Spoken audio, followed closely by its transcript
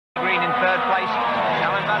Green in third place.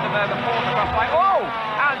 Alan van der Berg fourth across line. Oh!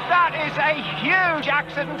 And that is a huge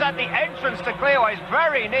accident at the entrance to clearways.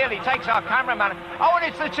 Very nearly takes our cameraman. Oh, and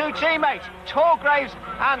it's the two teammates, Tor Graves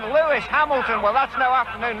and Lewis Hamilton. Well, that's no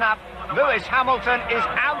afternoon nap. Lewis Hamilton is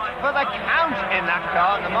out for the count in that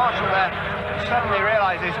car. And the marshal there suddenly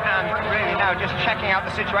realises, and really now just checking out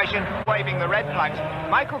the situation, waving the red flags.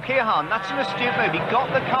 Michael Keohane, that's an astute move. He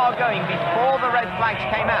got the car going before the red flags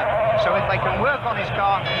came out. So if they can work on his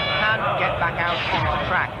car, he can get back out on the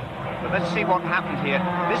track. But let's see what happened here.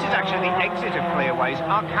 This is actually the exit of clearways.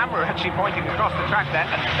 Our camera actually pointing across the track there,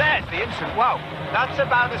 and there's the incident. Wow, that's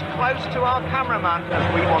about as close to our cameraman as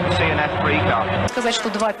we want to see an F3 car. Сказать, что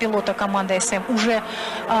два пилота команды СМ уже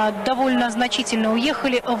довольно значительно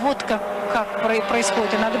уехали. Вот как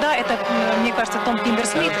происходит иногда. Это, мне кажется, Том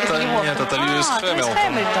Кимбер-Смит. Нет, это Льюис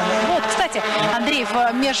Хэмилтон. Вот, кстати, Андреев,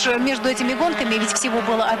 между этими гонками, ведь всего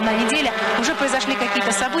была одна неделя, уже произошли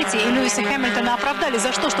какие-то события, и Льюиса Хэмилтона оправдали.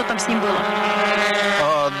 За что там с ним было?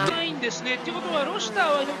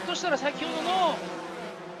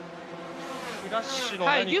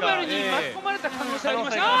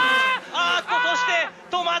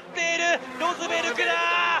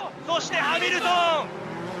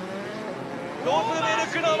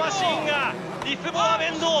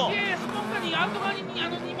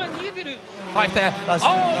 Right there.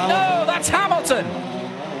 Oh no, that's Hamilton.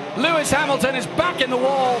 Lewis Hamilton is back in the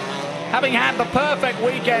wall. Having had the perfect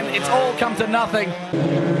weekend, it's all come to nothing.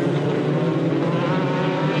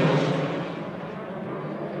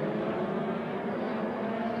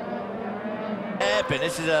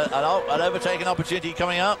 This is an overtaking opportunity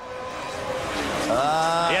coming up.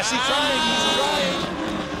 Yes, he's trying. He's trying.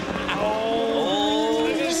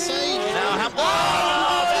 Now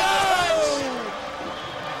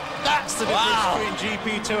That's the difference between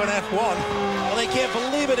GP2 and F1. Well, they can't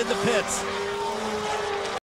believe it in the pits.